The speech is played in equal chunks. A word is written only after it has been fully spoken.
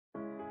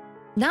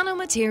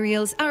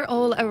Nanomaterials are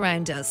all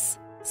around us.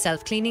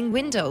 Self-cleaning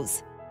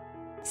windows,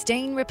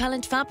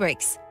 stain-repellent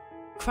fabrics,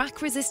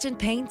 crack-resistant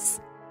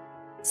paints,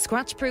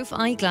 scratch-proof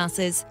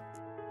eyeglasses,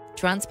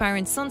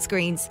 transparent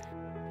sunscreens,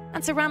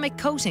 and ceramic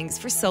coatings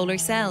for solar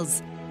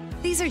cells.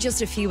 These are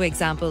just a few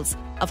examples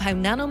of how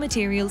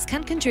nanomaterials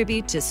can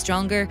contribute to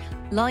stronger,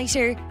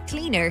 lighter,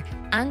 cleaner,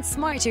 and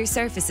smarter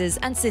surfaces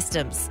and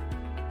systems.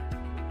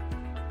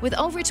 With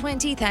over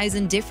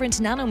 20,000 different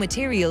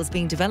nanomaterials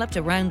being developed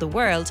around the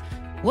world,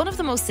 one of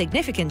the most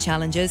significant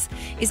challenges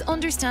is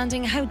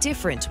understanding how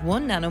different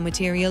one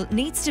nanomaterial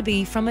needs to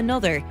be from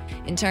another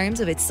in terms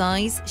of its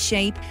size,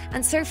 shape,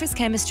 and surface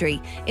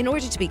chemistry in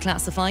order to be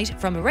classified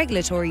from a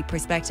regulatory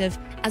perspective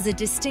as a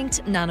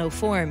distinct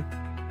nanoform.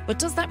 But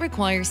does that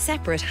require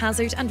separate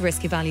hazard and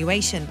risk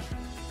evaluation?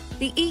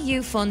 The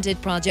EU-funded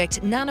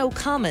project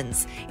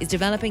NanoCommons is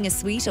developing a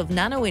suite of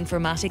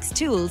nanoinformatics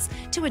tools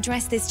to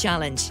address this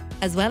challenge,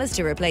 as well as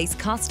to replace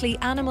costly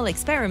animal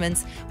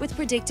experiments with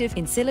predictive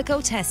in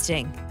silico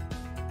testing.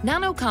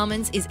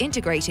 NanoCommons is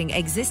integrating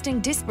existing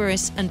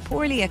disparate and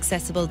poorly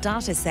accessible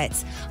data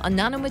sets on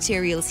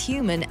nanomaterials'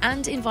 human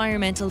and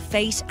environmental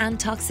fate and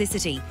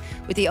toxicity,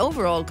 with the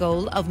overall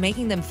goal of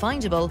making them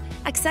findable,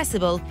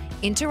 accessible,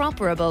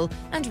 interoperable,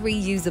 and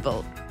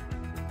reusable.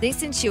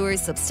 This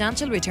ensures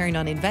substantial return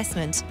on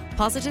investment,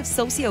 positive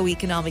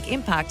socio-economic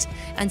impact,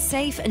 and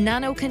safe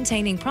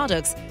nano-containing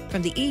products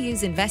from the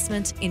EU's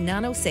investment in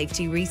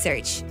nanosafety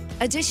research.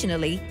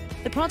 Additionally,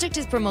 the project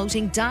is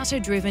promoting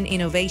data-driven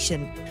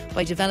innovation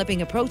by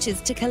developing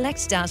approaches to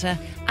collect data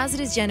as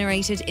it is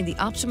generated in the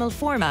optimal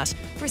format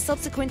for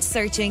subsequent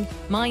searching,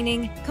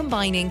 mining,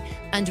 combining,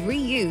 and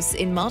reuse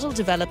in model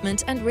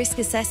development and risk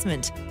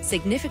assessment,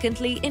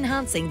 significantly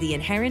enhancing the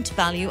inherent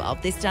value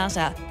of this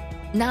data.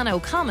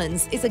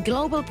 NanoCommons is a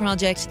global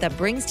project that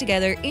brings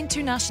together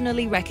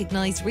internationally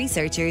recognized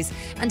researchers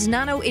and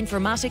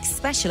nanoinformatics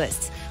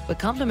specialists with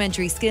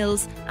complementary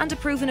skills and a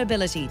proven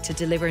ability to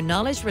deliver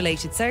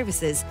knowledge-related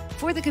services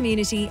for the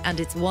community and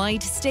its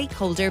wide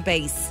stakeholder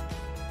base.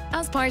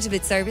 As part of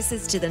its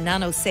services to the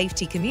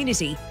nanosafety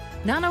community,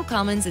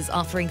 NanoCommons is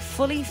offering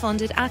fully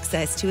funded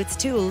access to its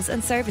tools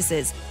and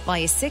services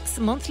via 6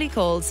 monthly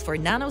calls for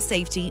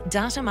nanosafety,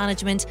 data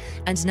management,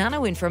 and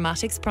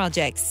nanoinformatics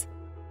projects.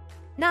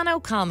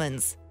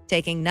 NanoCommons,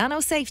 taking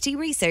nanosafety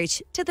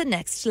research to the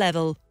next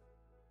level.